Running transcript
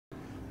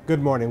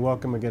Good morning.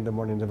 Welcome again to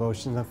Morning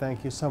Devotions, and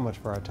thank you so much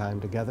for our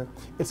time together.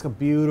 It's a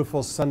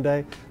beautiful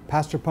Sunday.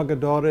 Pastor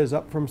Pagadora is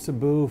up from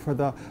Cebu for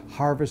the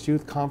Harvest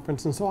Youth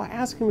Conference, and so I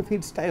asked him if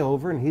he'd stay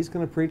over, and he's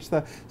going to preach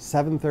the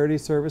 7:30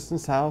 service in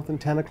South and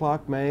 10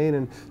 o'clock Main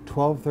and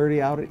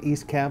 12:30 out at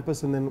East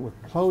Campus, and then we're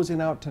closing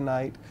out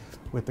tonight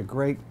with the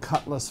great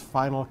Cutlass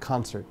final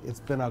concert. It's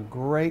been a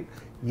great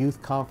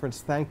youth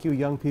conference. Thank you,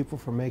 young people,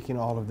 for making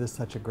all of this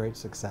such a great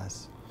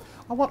success.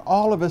 I want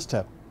all of us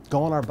to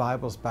go in our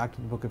Bibles back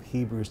to the book of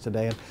Hebrews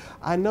today. And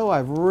I know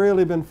I've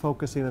really been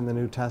focusing on the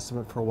New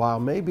Testament for a while,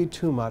 maybe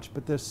too much,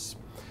 but there's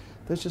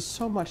just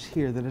so much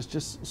here that is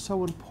just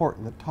so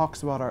important that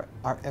talks about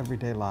our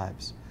everyday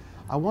lives.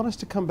 I want us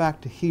to come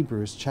back to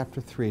Hebrews chapter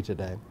 3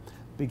 today,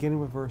 beginning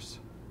with verse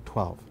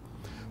 12.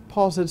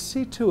 Paul said,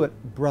 "See to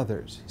it,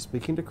 brothers,"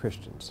 speaking to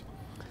Christians,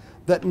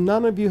 "that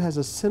none of you has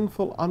a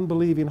sinful,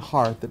 unbelieving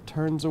heart that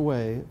turns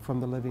away from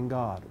the living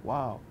God."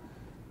 Wow.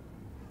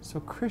 So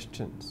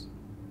Christians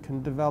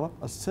can develop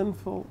a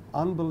sinful,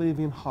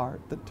 unbelieving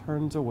heart that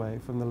turns away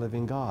from the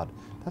living God.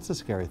 That's a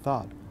scary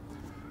thought.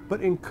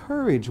 "But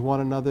encourage one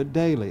another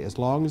daily, as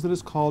long as it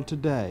is called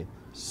today,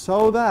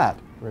 so that,"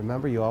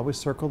 remember you always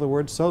circle the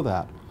word "so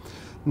that,"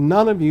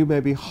 "none of you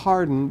may be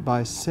hardened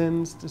by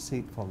sin's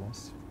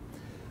deceitfulness."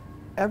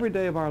 Every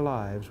day of our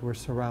lives we're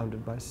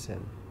surrounded by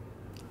sin.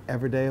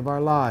 Every day of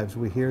our lives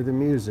we hear the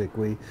music,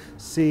 we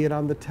see it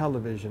on the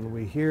television,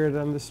 we hear it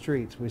on the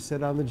streets, we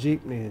sit on the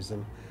jeepneys,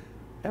 and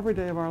every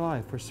day of our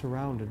life we're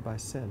surrounded by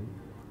sin.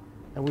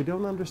 And we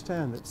don't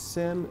understand that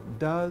sin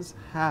does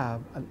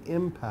have an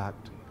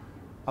impact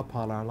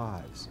upon our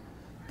lives.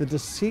 The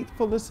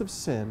deceitfulness of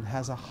sin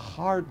has a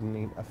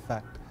hardening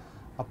effect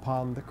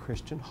upon the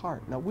Christian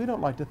heart. Now, we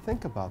don't like to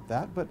think about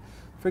that, but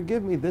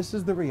forgive me, this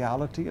is the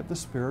reality of the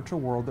spiritual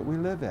world that we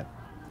live in.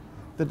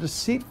 The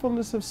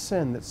deceitfulness of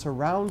sin that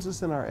surrounds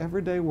us in our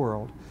everyday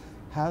world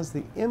has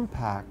the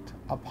impact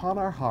upon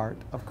our heart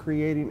of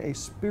creating a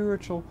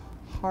spiritual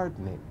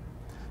hardening.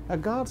 Now,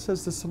 God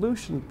says the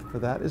solution for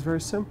that is very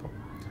simple.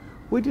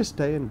 We just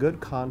stay in good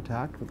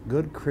contact with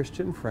good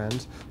Christian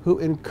friends who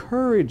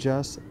encourage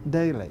us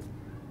daily.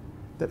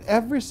 That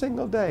every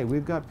single day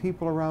we've got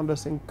people around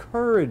us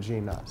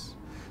encouraging us,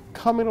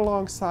 coming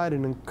alongside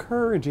and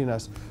encouraging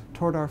us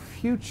toward our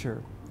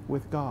future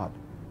with God.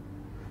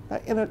 Now,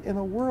 in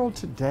a world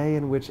today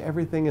in which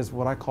everything is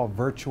what I call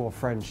virtual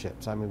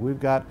friendships, I mean, we've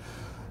got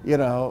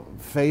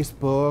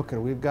Facebook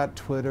and we've got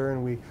Twitter,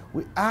 and we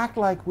act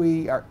like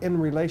we are in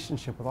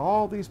relationship with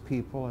all these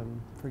people,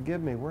 and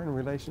forgive me, we're in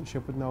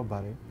relationship with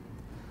nobody.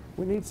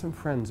 We need some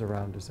friends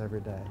around us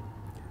every day.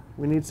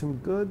 We need some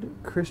good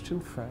Christian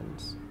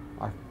friends,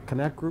 our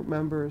Connect group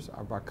members,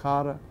 our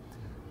Barkada.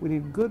 We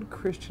need good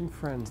Christian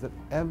friends that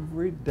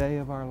every day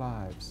of our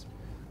lives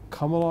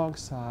come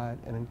alongside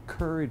and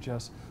encourage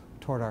us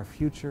toward our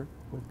future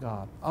with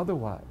God.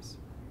 Otherwise,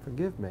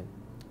 forgive me,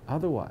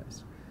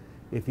 otherwise,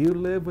 if you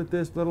live with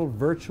this little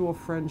virtual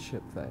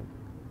friendship thing,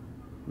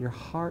 your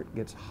heart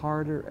gets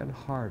harder and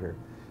harder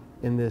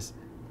in this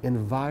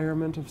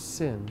environment of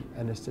sin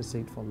and its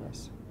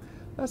deceitfulness.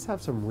 Let's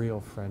have some real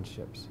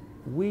friendships.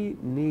 We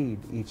need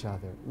each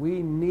other.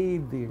 We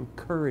need the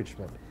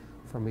encouragement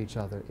from each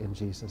other in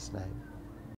Jesus' name.